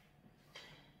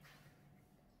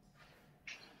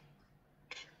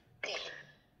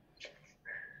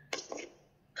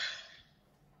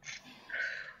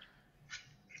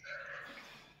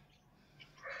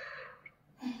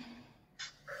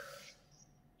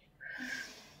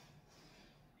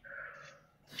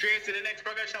 Tracy, the next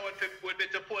progression would be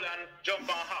to pull and jump and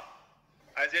hop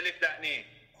as you lift that knee.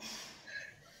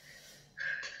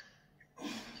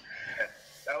 Yeah,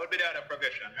 that would be the other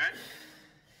progression, right?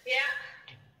 Yeah.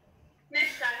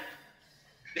 Next time.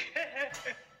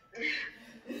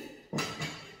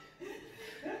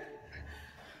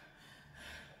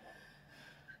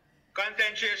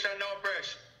 Concentration, no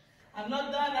pressure. I'm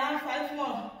not done. I have 5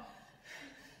 more.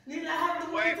 Need I have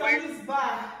the weight Wait. on this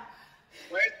bar.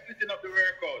 Where's splitting up the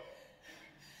workout?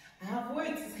 I have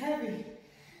weight. It's heavy.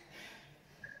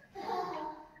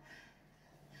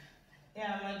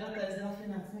 Yeah, my daughter is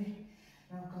laughing at me.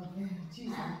 I'm complaining.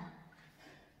 Jesus.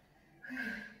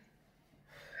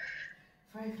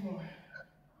 5 more.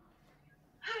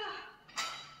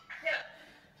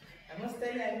 Yeah. I must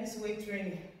tell you, I miss weight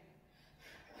training.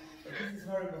 But this is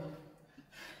horrible.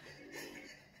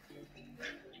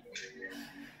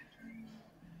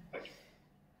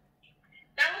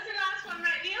 That was the last one,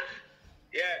 right, Neil?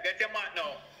 Yeah, get your mat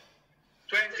now.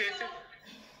 20.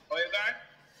 Oh, you gone?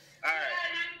 Alright.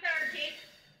 Yeah, 9:30.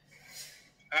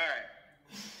 Alright.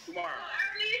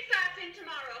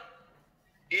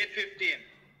 8:15.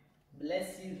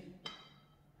 Bless you.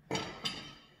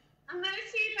 I'm gonna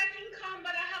see if I can come,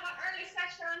 but I have an early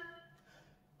session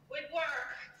with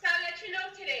work, so I'll let you know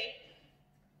today.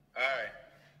 Alright.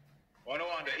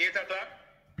 8 o'clock?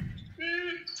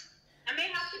 I may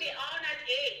have to be on at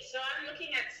 8, so I'm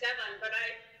looking at 7, but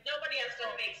nobody else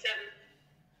will make 7.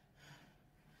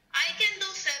 I can do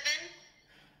 7.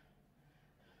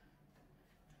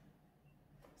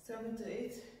 7 to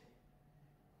 8.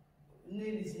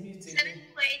 Neil is muted. 7 to 8,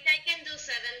 I can do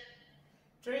 7.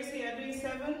 Tracy, you're doing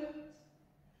 7?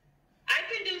 I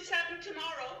can do 7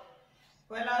 tomorrow.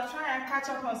 Well, I'll try and catch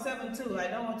up on 7 too. I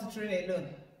don't want to train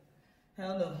alone.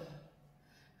 Hell no.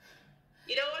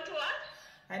 You don't want to what?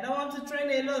 I don't want to train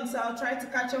alone, so I'll try to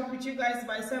catch up with you guys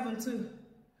by 7 too.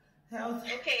 Health.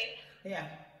 Okay. Yeah.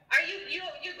 Are you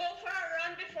go for a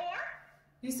run before?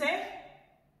 You say?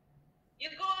 You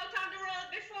go out on the road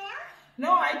before?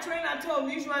 No, I train at home.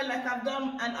 Usually, like I've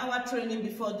done an hour training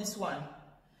before this one.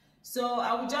 So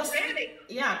I will just... Really?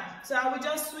 Yeah. So I will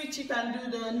just switch it and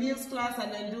do the Neil's class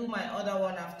and then do my other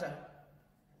one after.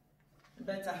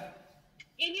 Better.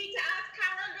 You need to ask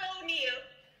Carol O'Neill.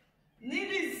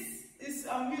 Neil is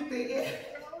unmuted. Yeah.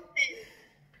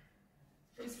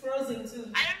 It's frozen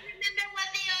too. I don't remember what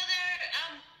the other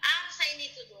apps I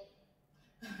need to do.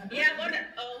 Yeah,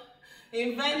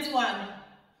 Invent one.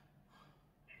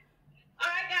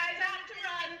 Alright guys, I have to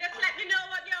run. Just let me know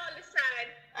what y'all decide.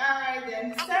 Alright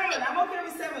then. Okay. 7. I'm okay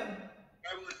with 7.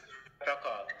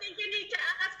 I think you need to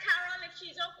ask Carol if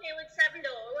she's okay with 7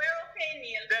 though. We're okay,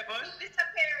 Neil. 7? She's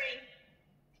disappearing.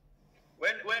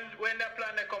 When that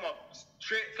plan they come up,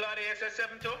 straight Claudia says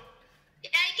 7 too? Yeah,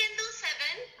 I can do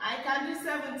 7. I can do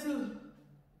 7 too.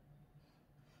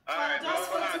 Alright, Just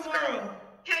for tomorrow.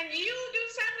 Can you do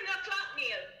 7 o'clock,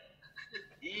 Neil?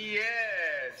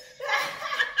 Yes.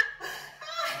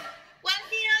 What's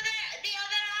the other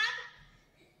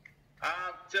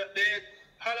app? The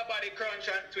hollow body crunch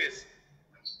and twist.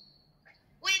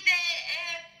 With the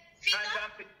feet Hands up?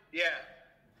 and feet. Yeah.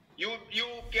 You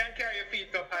can carry your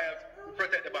feet up high to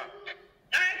protect the back.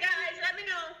 Alright guys, let me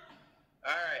know.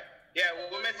 Alright. Yeah,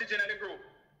 we'll message in the group.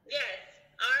 Yes.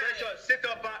 Alright. Precious, sit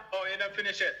up and, oh, you didn't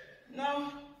finish it.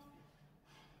 No.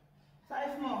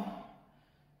 5 more.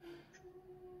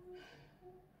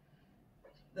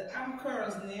 The arm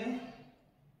curls, Neil.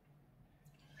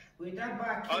 With that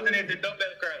back. Alternating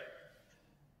dumbbell curl.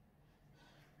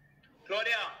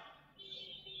 Claudia.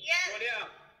 Yes. Claudia.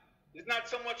 It's not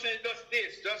so much as just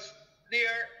this. Just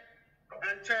there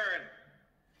and turn.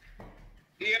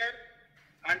 There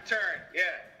and turn. Yeah.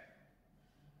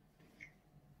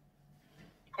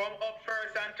 Come up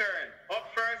first and turn. Up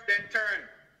first, then turn.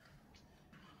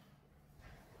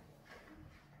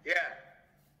 Yeah.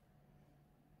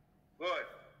 Good.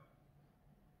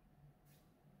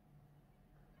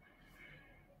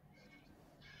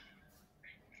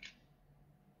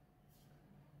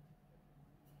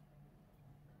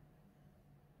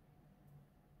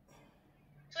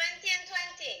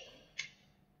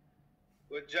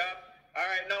 Good job. All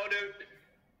right, now the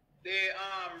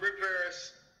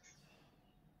reverse.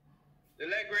 The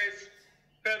leg raise,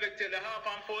 pelvic till the half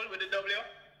and full with the W.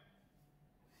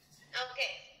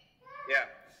 Okay.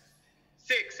 Yeah.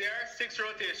 6 here, 6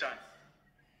 rotation.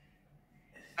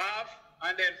 Half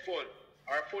and then full.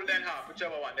 Or full then half,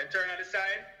 whichever one. Then turn on the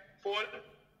side, full,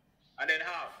 and then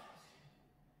half.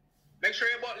 Make sure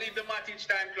your butt leave the mat each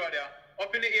time, Claudia.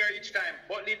 Up in the air each time.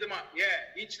 Butt leave the mat.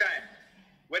 Yeah, each time.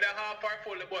 Whether half or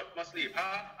full, the butt must leave.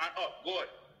 Half and up. Good.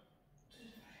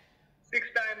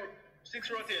 6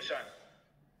 rotation.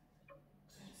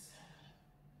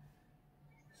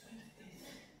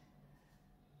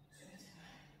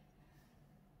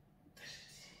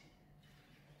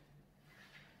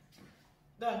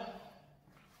 Done.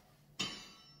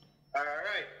 All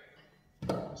right.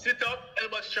 Sit up,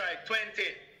 elbow strike,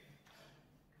 20.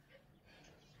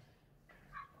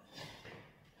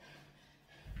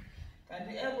 Can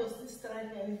the elbows still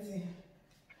strike anything?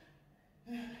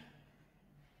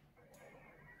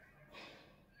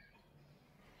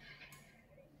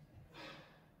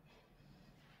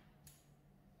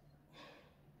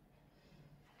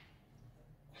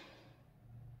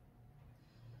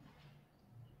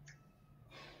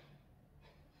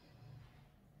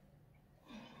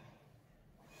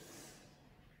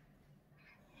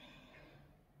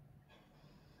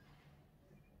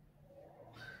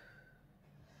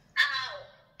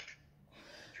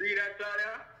 Three that,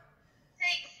 Claudia?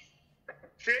 6.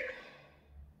 6?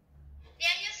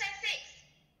 Yeah, you said 6.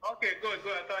 Okay, good.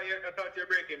 I thought you were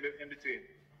breaking in between.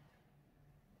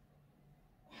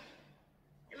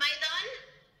 Am I done?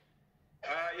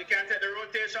 You can take the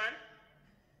rotation.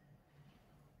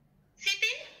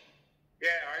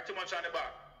 too much on the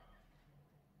back?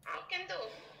 I can do.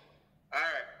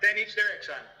 Alright, 10 each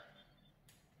direction.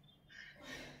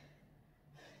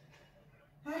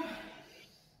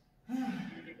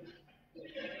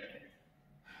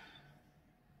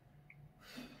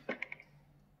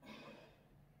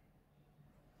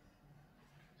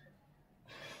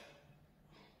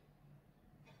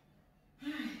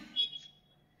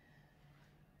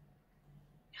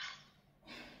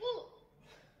 Woo.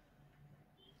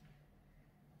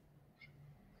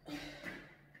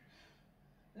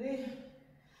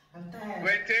 I'm tired.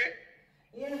 20?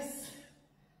 Yes.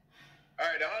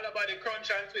 Alright, the whole body crunch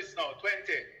and twist now. 20.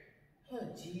 Oh,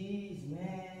 jeez,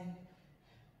 man.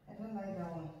 I don't like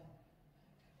that one.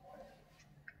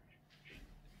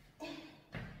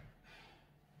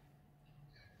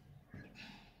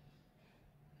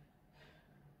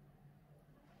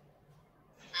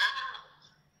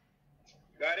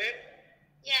 Got it?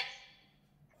 Yes.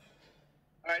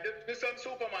 Alright, do some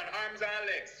Superman, arms and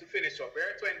legs to finish up.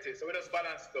 We're at 20, so we just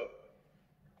balance stuff.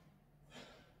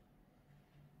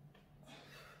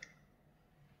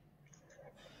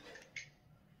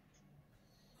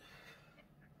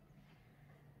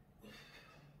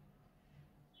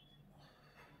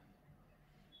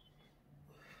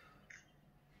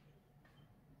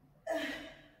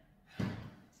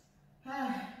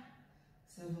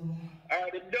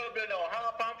 Alright, the double now,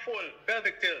 half and full,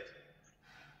 pelvic tilt.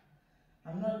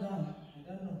 I'm not done. I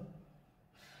don't know.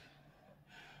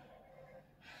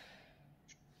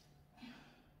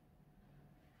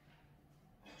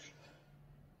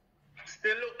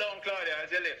 Still look down, Claudia,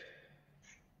 as you lift.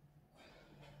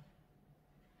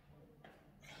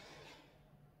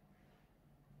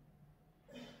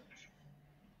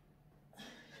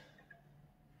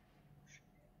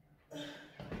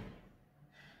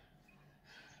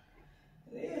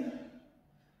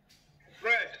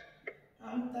 Fresh.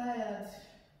 I'm tired.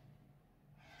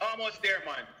 Almost there,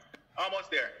 man.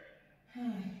 Almost there.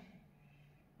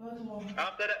 What more?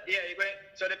 After that, yeah, you're going.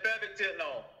 So the pelvic tilt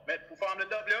now. Perform the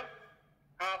W,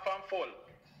 half and full.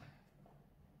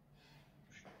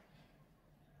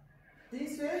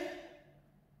 This way?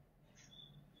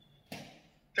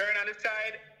 Turn on the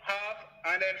side, half,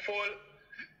 and then full.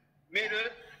 Middle,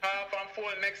 half and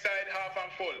full. Next side, half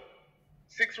and full.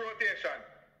 6 rotation.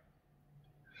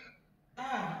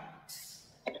 Half?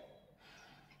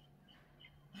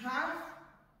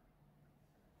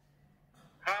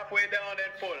 Halfway down,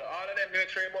 then full. All of them, make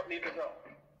sure your butt leave the ground.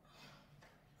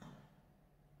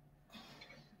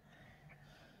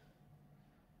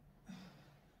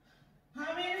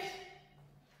 How many?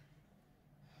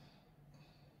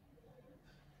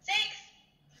 6.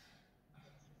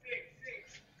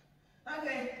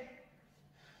 Okay.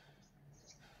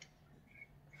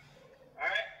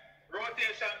 Alright?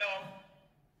 Rotation now.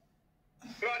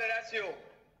 Claudia, that's you.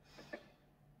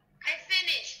 I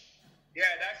finished.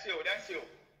 Yeah, that's you, that's you.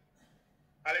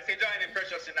 And let's join the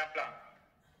pressures in that plan.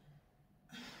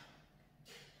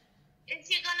 Is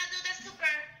she gonna do the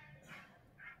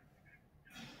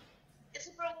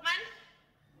superwoman?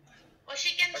 Or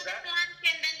she can do What's the that? plank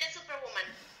and then the superwoman?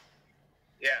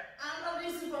 Yeah. I'm not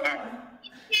this superwoman.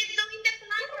 If she's doing the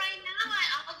plank right now,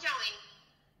 I'll join.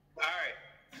 Alright.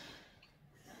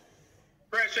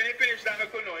 Fresh, when you finish that, I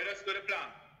could know. You just do the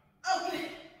plan.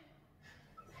 Okay.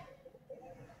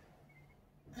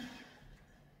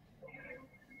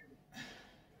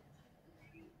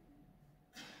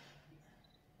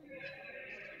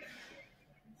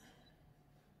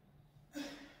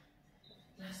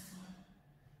 Last one.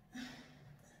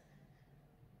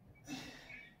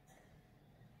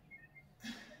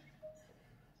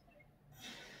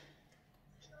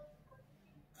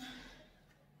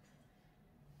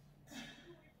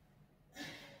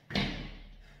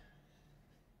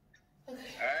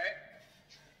 Alright?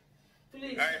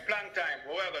 Please. Alright, plank time.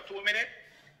 What we got, 2 minutes?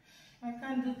 I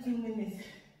can't do 2 minutes.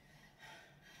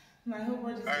 My whole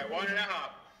body's Alright, 1.5.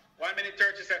 1 minute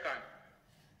 30 seconds.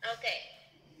 Okay.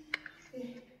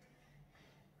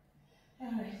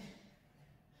 All right.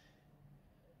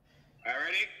 Alright,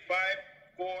 ready? 5,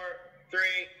 4, 3,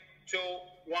 2,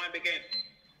 1, begin.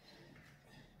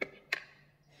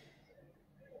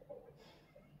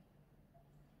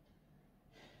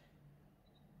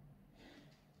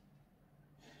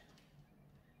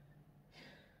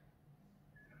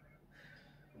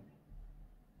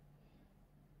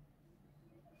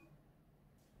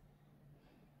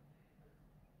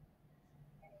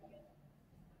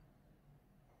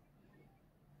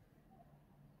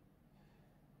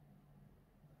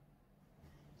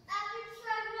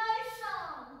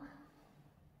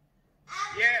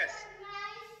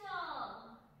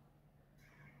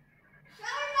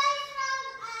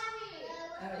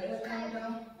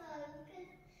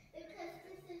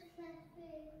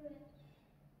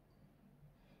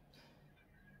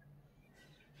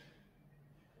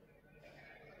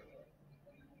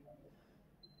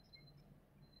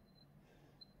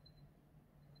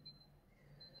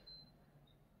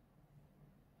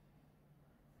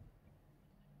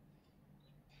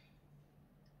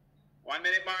 1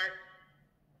 minute mark.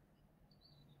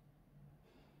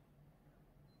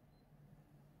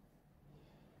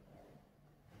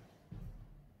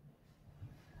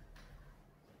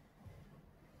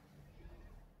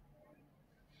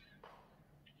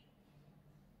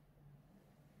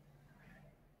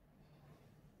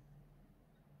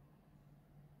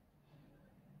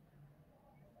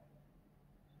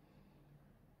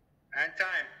 And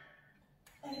time.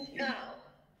 Go.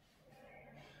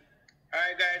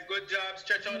 Alright guys, good job.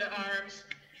 Stretch out the arms.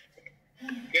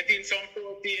 Get in some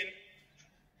protein.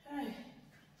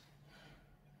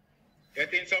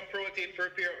 Get in some protein,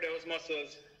 prepare up those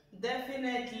muscles.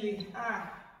 Definitely.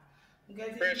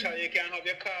 Pressure, you can have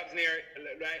your carbs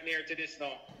right near to this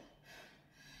now.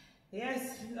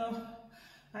 Yes, no,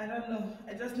 I don't know.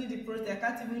 I just need the protein. I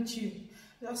can't even chew.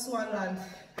 Just swallow and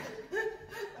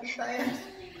I'm tired.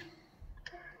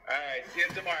 Alright, see you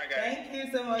tomorrow, guys. Thank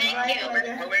you so much. Thank you. I'm going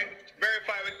to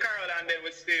verify with Carol and then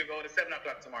with Steve over 7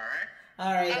 o'clock tomorrow,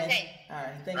 alright? All right. Okay. Then. All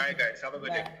right. Thank Alright, you. guys. Have a good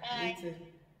Bye. day. Bye. You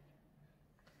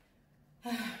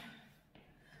too.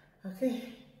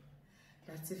 Okay.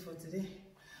 That's it for today.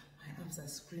 My arms are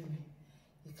screaming.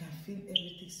 You can feel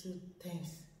everything so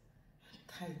tense and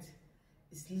tight.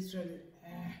 It's literally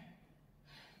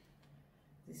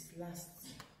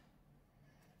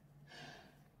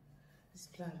this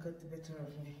plan got the better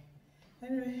of me.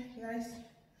 Anyway, guys,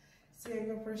 see you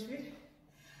again, Fresh Fit.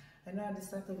 I know at the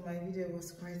start of my video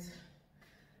was quite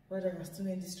whatever, too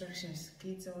many distractions,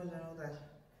 kids on and all that.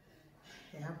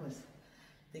 It happens.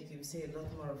 I think you'll see a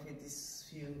lot more of it this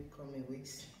few coming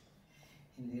weeks.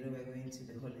 And you know we're going to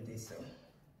the holidays, so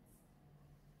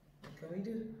what can we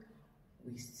do?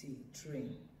 We still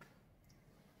train.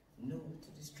 No to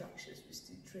distractions, we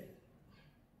still train.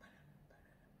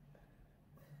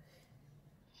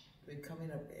 We're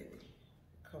coming up, baby.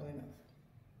 Coming up.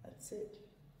 That's it.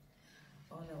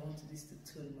 All I want to do is to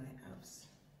tune my abs.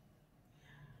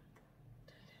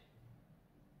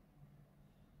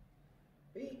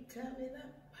 We coming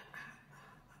up.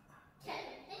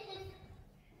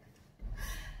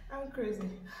 I'm crazy.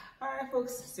 Alright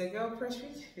folks, it's your girl Fresh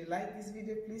Fit. If you like this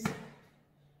video, please.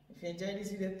 If you enjoyed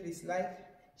this video, please like,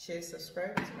 share,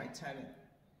 subscribe to my channel.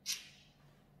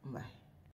 Bye.